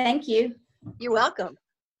 great. Thank you. You're welcome.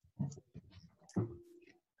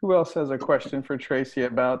 Who else has a question for Tracy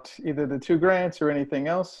about either the 2 grants or anything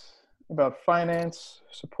else about finance,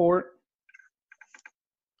 support?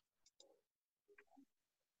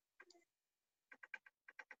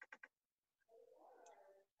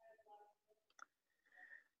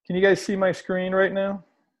 Can you guys see my screen right now?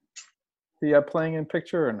 The playing in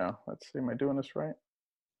picture or no? Let's see, am I doing this right?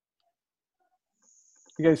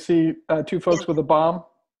 You guys see 2 folks with a bomb?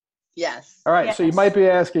 Yes. All right, Yes. so you might be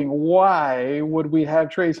asking, why would we have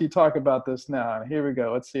Tracy talk about this now? And here we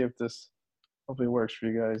go. Let's see if this hopefully works for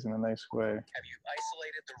you guys in a nice way. Have you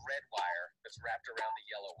isolated the red wire that's wrapped around the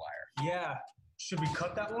yellow wire? Yeah. Should we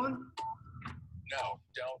cut that one? No,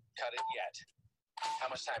 don't cut it yet. How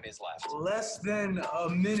much time is left? Less than a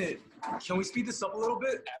minute. Can we speed this up a little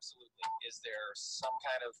bit? Absolutely. Is there some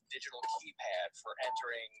kind of digital keypad for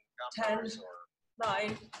entering numbers 10, or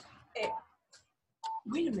 9, 8.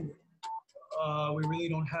 Wait a minute. We really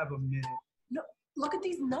don't have a minute. No, look at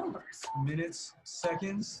these numbers. Minutes,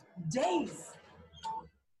 seconds. Days.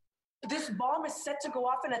 This bomb is set to go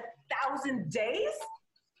off in 1,000 days?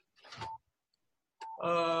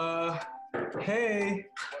 Hey.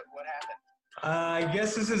 what happened? I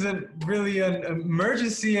guess this isn't really an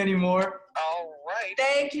emergency anymore. All right.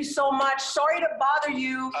 Thank you so much. Sorry to bother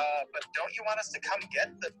you. But don't you want us to come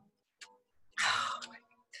get the...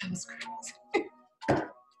 That was crazy.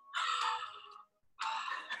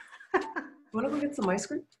 Want to go get some ice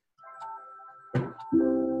cream?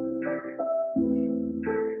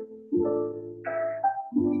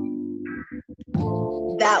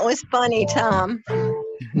 That was funny, Tom.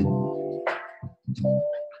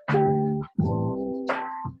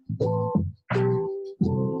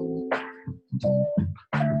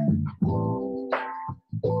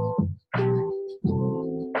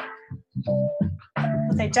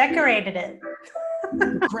 They decorated it.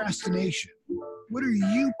 Procrastination. What are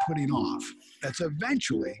you putting off that's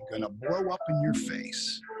eventually going to blow up in your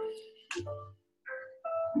face?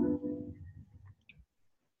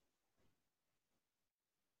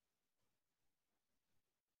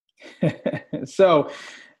 So,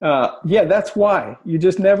 yeah, that's why. You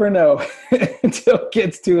just never know until it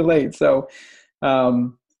gets too late. So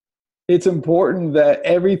it's important that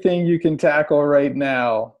everything you can tackle right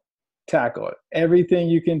now, tackle it. Everything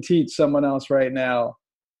you can teach someone else right now,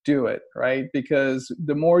 do it, right? Because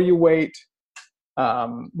the more you wait,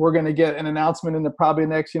 we're going to get an announcement in the probably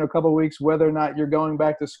next couple of weeks whether or not you're going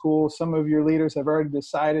back to school. Some of your leaders have already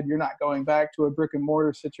decided you're not going back to a brick and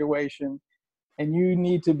mortar situation, and you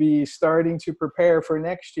need to be starting to prepare for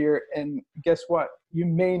next year. And guess what? You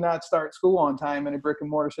may not start school on time in a brick and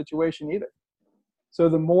mortar situation either. So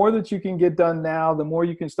the more that you can get done now, the more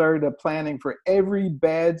you can start planning for every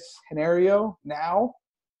bad scenario now,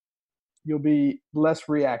 you'll be less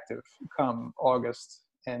reactive come August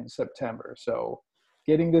and September. So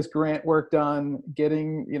getting this grant work done,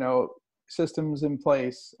 getting, systems in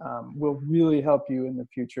place will really help you in the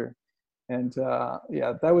future. And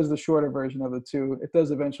yeah, that was the shorter version of the 2. It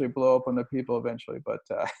does eventually blow up on the people eventually, but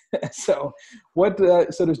so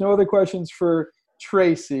there's no other questions for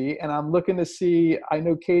Tracy, and I'm looking to see, I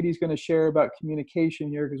know Katie's going to share about communication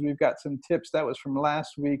here because we've got some tips. That was from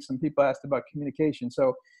last week. Some people asked about communication.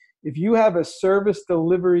 So if you have a service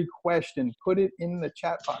delivery question, put it in the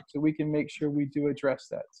chat box so we can make sure we do address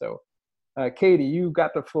that. So Katie, you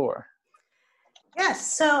got the floor.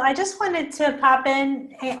 Yes, so I just wanted to pop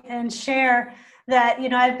in and share that,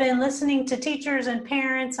 I've been listening to teachers and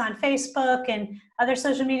parents on Facebook and other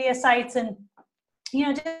social media sites, and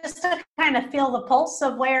just to kind of feel the pulse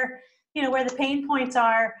of where the pain points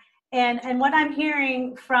are. And what I'm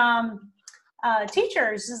hearing from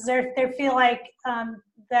teachers is they feel like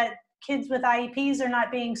that kids with IEPs are not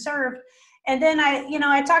being served. And then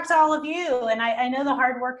I talked to all of you, and I know the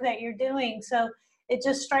hard work that you're doing. So it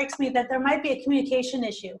just strikes me that there might be a communication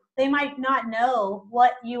issue. They might not know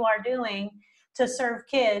what you are doing to serve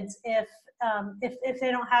kids if they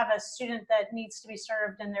don't have a student that needs to be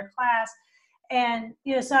served in their class. And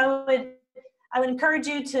so I would encourage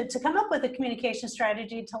you to come up with a communication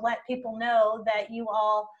strategy to let people know that you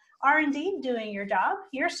all are indeed doing your job.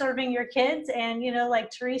 You're serving your kids, and like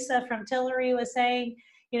Teresa from Tillery was saying,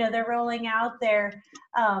 they're rolling out their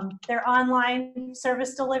online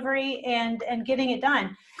service delivery and getting it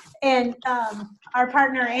done. And our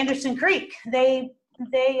partner Anderson Creek, they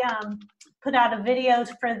put out a video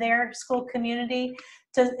for their school community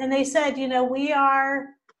and they said,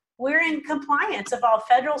 we're in compliance of all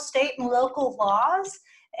federal, state, and local laws.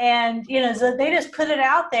 And, so they just put it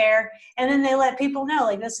out there, and then they let people know,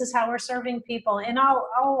 like, this is how we're serving people. And I'll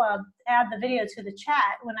add the video to the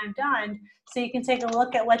chat when I'm done, so you can take a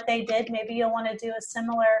look at what they did. Maybe you'll want to do a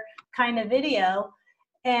similar kind of video.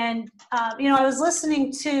 And, I was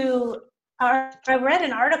listening to, I read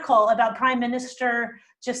an article about Prime Minister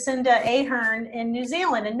Jacinda Ardern in New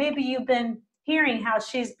Zealand, and maybe you've been hearing how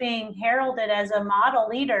she's being heralded as a model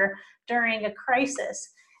leader during a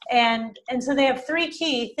crisis. And so they have 3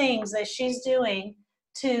 key things that she's doing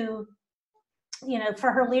to,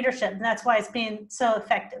 for her leadership, and that's why it's being so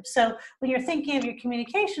effective. So when you're thinking of your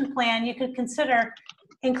communication plan, you could consider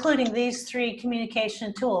including these 3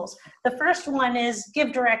 communication tools. The first one is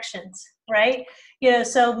give directions, right?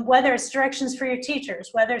 So whether it's directions for your teachers,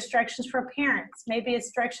 whether it's directions for parents, maybe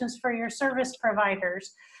it's directions for your service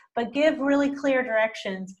providers, but give really clear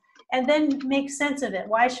directions and then make sense of it.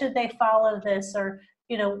 Why should they follow this? Or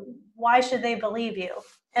why should they believe you?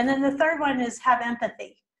 And then the third one is have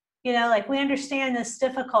empathy. Like, we understand this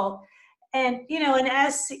difficult. And, and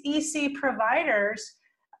as EC providers,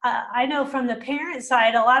 I know from the parent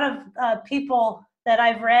side, a lot of people that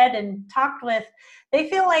I've read and talked with, they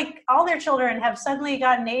feel like all their children have suddenly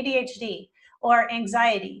gotten ADHD or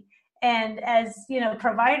anxiety. And as,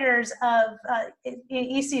 providers of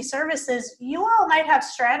EC services, you all might have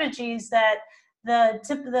strategies that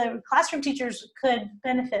the classroom teachers could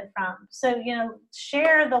benefit from. So,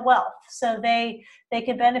 share the wealth so they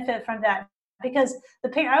can benefit from that. Because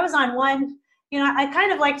I was on one, I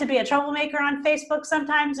kind of like to be a troublemaker on Facebook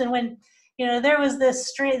sometimes. And when, there was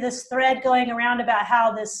this thread going around about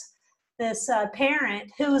how this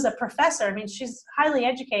parent who is a professor, I mean, she's highly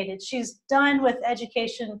educated. She's done with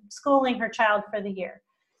education, schooling her child for the year.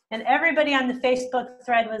 And everybody on the Facebook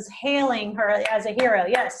thread was hailing her as a hero.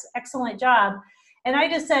 Yes, excellent job. And I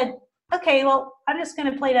just said, okay, well, I'm just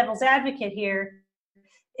going to play devil's advocate here.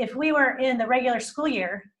 If we were in the regular school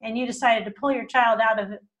year and you decided to pull your child out of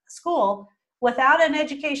school without an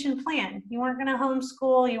education plan, you weren't going to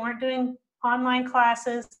homeschool, you weren't doing online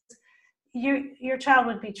classes, your child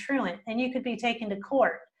would be truant and you could be taken to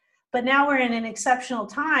court. But now we're in an exceptional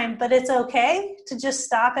time, but it's okay to just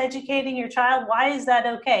stop educating your child. Why is that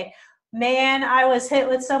okay? Man, I was hit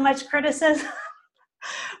with so much criticism,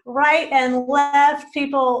 right and left,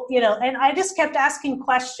 people, and I just kept asking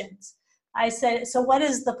questions. I said, so what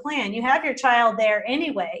is the plan? You have your child there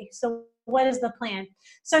anyway, so what is the plan?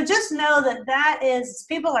 So just know that is,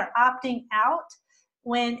 people are opting out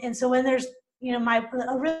so when there's,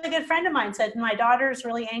 a really good friend of mine said, my daughter's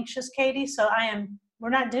really anxious, Katie, so we're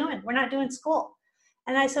not doing school.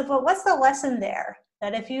 And I said, well, what's the lesson there?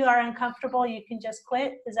 That if you are uncomfortable, you can just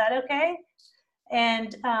quit. Is that okay?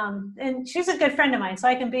 And she's a good friend of mine, so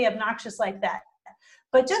I can be obnoxious like that.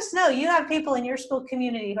 But just know you have people in your school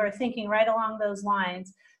community who are thinking right along those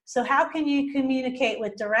lines. So how can you communicate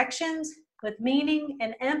with directions, with meaning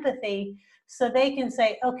and empathy, so they can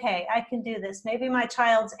say, okay, I can do this. Maybe my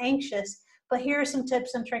child's anxious, but here are some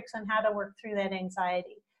tips and tricks on how to work through that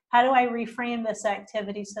anxiety. How do I reframe this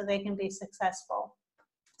activity so they can be successful?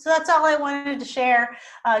 So that's all I wanted to share,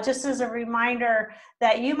 just as a reminder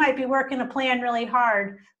that you might be working a plan really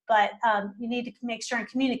hard, but you need to make sure and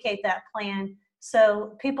communicate that plan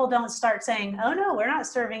so people don't start saying, oh no, we're not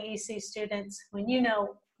serving EC students, when you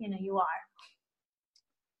know you are.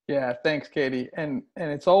 Yeah, thanks, Katie. And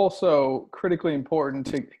it's also critically important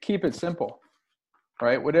to keep it simple,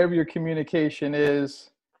 right? Whatever your communication is,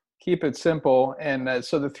 keep it simple. And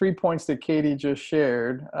so the 3 points that Katie just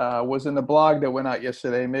shared was in the blog that went out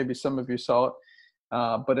yesterday. Maybe some of you saw it,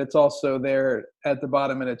 but it's also there at the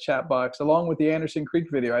bottom in a chat box, along with the Anderson Creek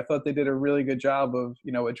video. I thought they did a really good job of,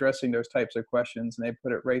 addressing those types of questions, and they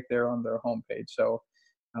put it right there on their homepage. So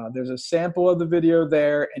there's a sample of the video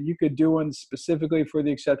there, and you could do one specifically for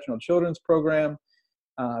the Exceptional Children's Program.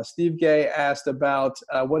 Steve Gay asked about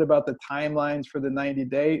what about the timelines for the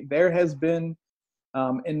 90-day? There has been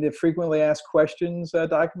In the frequently asked questions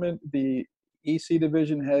document, the EC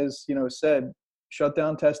division has, said, shut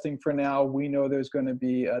down testing for now. We know there's going to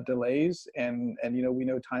be delays, and we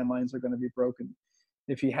know timelines are going to be broken.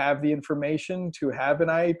 If you have the information to have an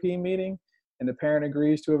IEP meeting and the parent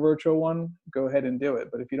agrees to a virtual one, go ahead and do it.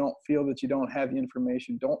 But if you don't feel that you don't have the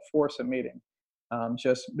information, don't force a meeting.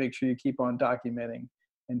 Just make sure you keep on documenting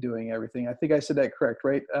and doing everything. I think I said that correct,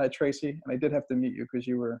 right, Tracy? And I did have to mute you because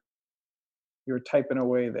you were typing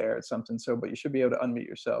away there at something. So, but you should be able to unmute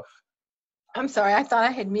yourself. I'm sorry, I thought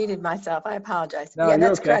I had muted myself. I apologize. No, yeah, you're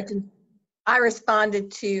that's okay. correct. I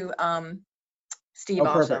responded to Steve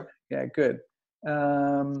also. Perfect. Yeah, good.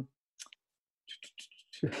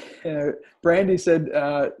 Brandy said,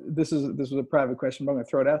 this was a private question, but I'm going to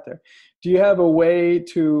throw it out there. Do you have a way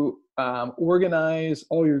to organize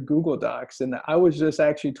all your Google Docs? And I was just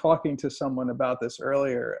actually talking to someone about this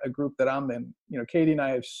earlier, a group that I'm in. Katie and I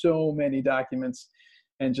have so many documents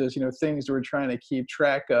and just, things we're trying to keep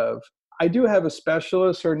track of. I do have a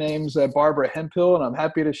specialist. Her name's Barbara Hemphill, and I'm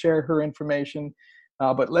happy to share her information.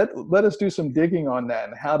 But let us do some digging on that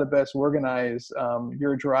and how to best organize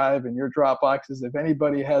your Drive and your Dropboxes. If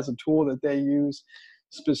anybody has a tool that they use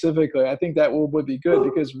specifically, I think that would be good,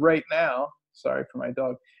 because right now, sorry for my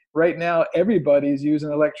dog, right now everybody's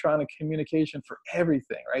using electronic communication for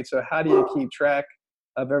everything, right? So how do you keep track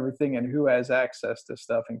of everything and who has access to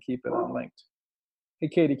stuff and keep it unlinked? Hey,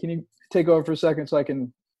 Katie, can you take over for a second so I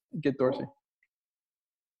can get Dorsey?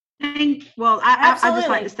 Well, I just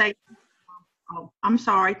like to say, oh, I'm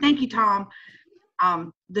sorry. Thank you, Tom.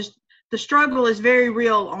 The struggle is very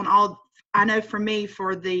real on all, I know for me,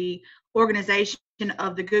 for the organization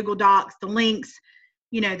of the Google Docs, the links,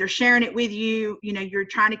 they're sharing it with you, you're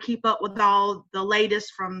trying to keep up with all the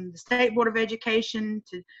latest from the State Board of Education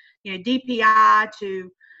to, DPI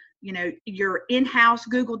to, your in-house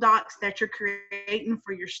Google Docs that you're creating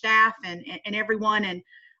for your staff and everyone.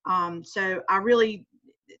 And so I really,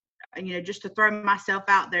 just to throw myself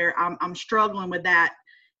out there, I'm struggling with that.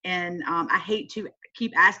 And I hate to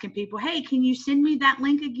keep asking people, hey, can you send me that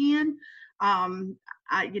link again?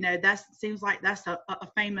 That seems like that's a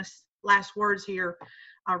famous last words here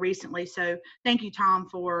recently. So thank you, Tom,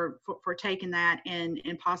 for taking that and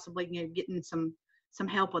possibly, getting some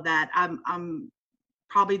help with that. I'm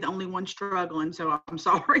probably the only one struggling, so I'm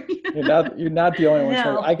sorry. You're not the only one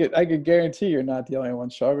struggling. I could guarantee you're not the only one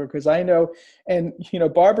struggling, because I know, and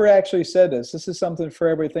Barbara actually said this. This is something for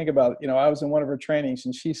everybody to think about. I was in one of her trainings,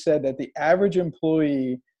 and she said that the average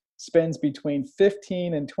employee spends between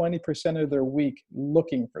 15 and 20% of their week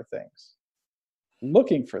looking for things.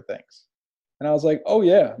 And I was like, oh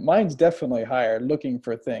yeah, mine's definitely higher, looking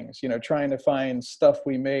for things, trying to find stuff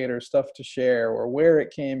we made or stuff to share or where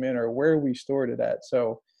it came in or where we stored it at.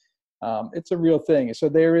 So it's a real thing. So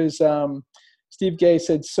there is, Steve Gay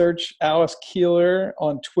said, search Alice Keeler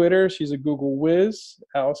on Twitter. She's a Google whiz.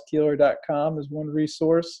 AliceKeeler.com is one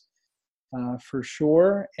resource for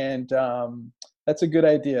sure. And that's a good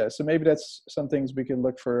idea. So maybe that's some things we can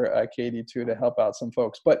look for, Katie, too, to help out some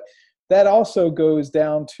folks. But that also goes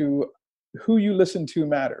down to who you listen to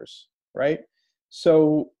matters, right?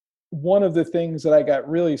 So one of the things that I got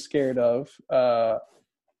really scared of,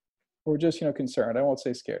 or just, concerned, I won't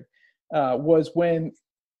say scared, was when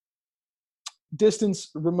distance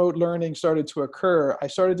remote learning started to occur. I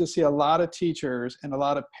started to see a lot of teachers and a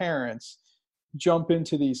lot of parents jump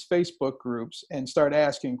into these Facebook groups and start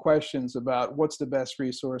asking questions about what's the best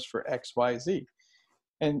resource for X, Y, Z.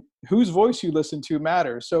 And whose voice you listen to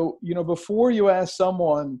matters. So, before you ask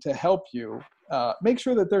someone to help you, make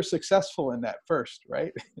sure that they're successful in that first,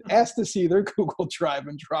 right? Ask to see their Google Drive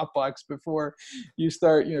and Dropbox before you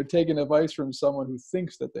start, taking advice from someone who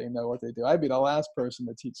thinks that they know what they do. I'd be the last person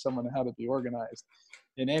to teach someone how to be organized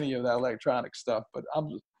in any of that electronic stuff, but I'm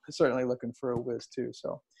certainly looking for a whiz too.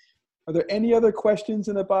 So are there any other questions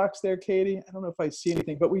in the box there, Katie? I don't know if I see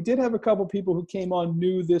anything, but we did have a couple people who came on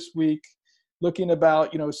new this week, looking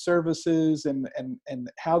about, services and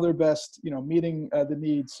how they're best, meeting the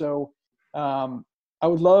needs. So I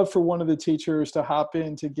would love for one of the teachers to hop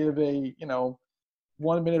in to give a,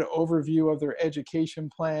 1-minute overview of their education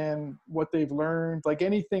plan, what they've learned, like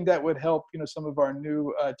anything that would help, some of our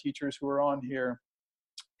new teachers who are on here,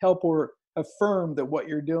 help or affirm that what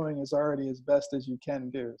you're doing is already as best as you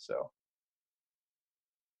can do. So.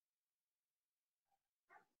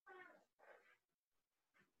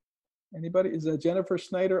 Anybody? Is Jennifer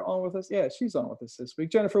Snyder on with us? Yeah, she's on with us this week.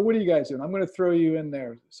 Jennifer, what are you guys doing? I'm going to throw you in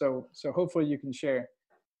there. So hopefully you can share.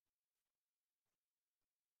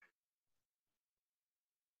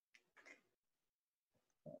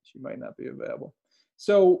 She might not be available.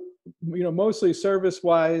 So mostly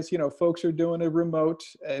service-wise, folks are doing a remote,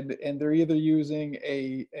 and they're either using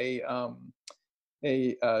a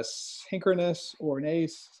synchronous or an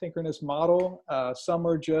asynchronous model. Some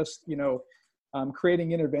are just,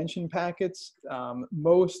 creating intervention packets.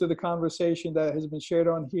 Most of the conversation that has been shared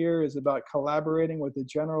on here is about collaborating with the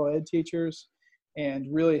general ed teachers and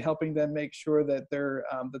really helping them make sure that they're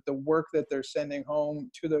that the work that they're sending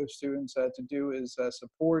home to those students to do is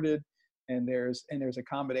supported, and there's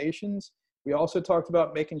accommodations. We also talked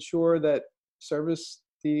about making sure that service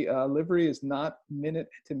delivery is not minute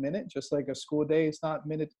to minute, just like a school day is not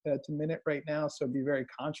minute to minute right now. So be very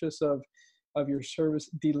conscious of your service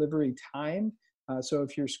delivery time. So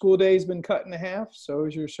if your school day has been cut in half, so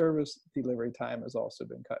is your service delivery time has also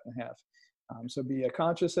been cut in half. So be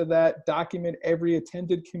conscious of that. Document every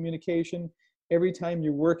attended communication. Every time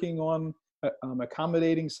you're working on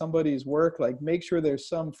accommodating somebody's work, like make sure there's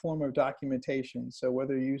some form of documentation. So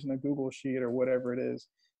whether you're using a Google Sheet or whatever it is,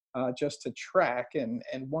 just to track. And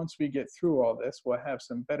once we get through all this, we'll have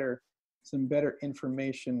some better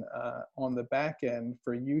information on the back end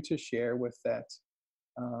for you to share with that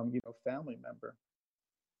family member.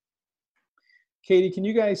 Katie, can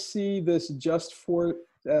you guys see this just for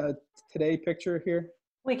today picture here?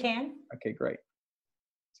 We can. Okay, great.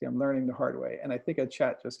 See, I'm learning the hard way, and I think a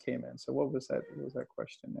chat just came in. So what was that? What was that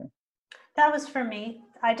question there? That was for me.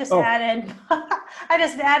 I just added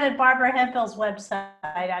Barbara Hempel's website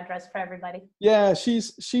address for everybody. Yeah,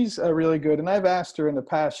 she's really good, and I've asked her in the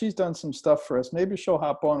past. She's done some stuff for us. Maybe she'll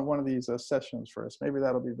hop on one of these sessions for us. Maybe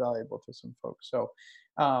that'll be valuable to some folks.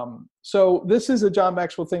 So this is a John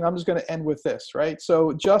Maxwell thing. I'm just going to end with this, right?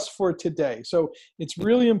 So just for today. So it's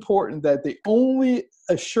really important that the only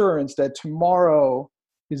assurance that tomorrow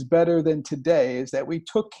is better than today is that we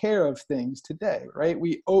took care of things today, right?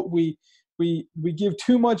 We give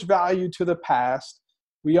too much value to the past.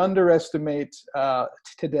 We underestimate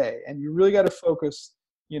today, and you really got to focus,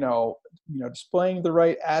 displaying the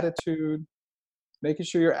right attitude, making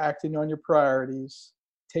sure you're acting on your priorities,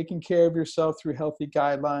 taking care of yourself through healthy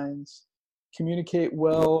guidelines, communicate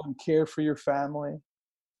well and care for your family,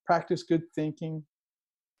 practice good thinking,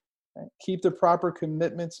 right? Keep the proper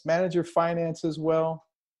commitments, manage your finances well,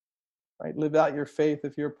 right? Live out your faith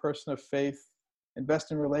if you're a person of faith.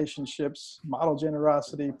 Invest in relationships, model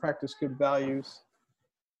generosity, practice good values.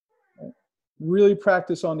 Right? Really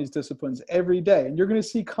practice on these disciplines every day, and you're going to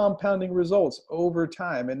see compounding results over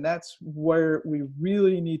time. And that's where we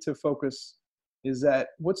really need to focus, is that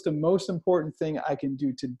what's the most important thing I can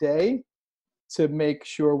do today to make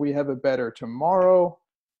sure we have a better tomorrow,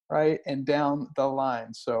 right? And down the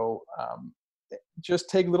line. So just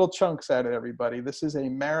take little chunks at it, everybody. This is a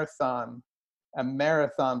marathon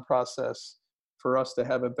process for us to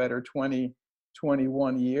have a better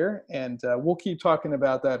 2021 year. And we'll keep talking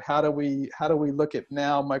about that. How do we look at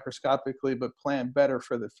now microscopically, but plan better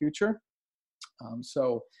for the future?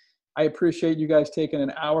 So I appreciate you guys taking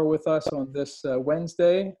an hour with us on this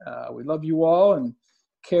Wednesday. We love you all and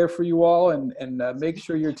care for you all, and make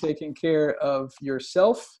sure you're taking care of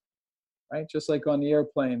yourself, right? Just like on the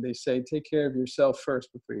airplane, they say, take care of yourself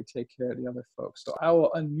first before you take care of the other folks. So I will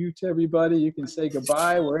unmute everybody. You can say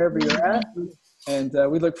goodbye wherever you're at. And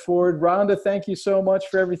we look forward. Rhonda, thank you so much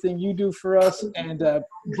for everything you do for us. And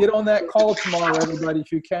get on that call tomorrow, everybody,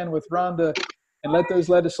 if you can, with Rhonda, and let those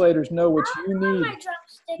legislators know what you need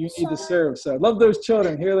to serve. So I love those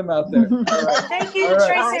children. Hear them out there. All right. Thank you,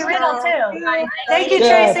 Tracy Riddle, too. Thank you, Tracy.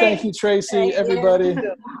 Yeah, thank you, Tracy, everybody.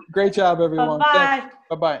 Great job, everyone. Bye-bye.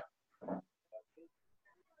 Bye-bye.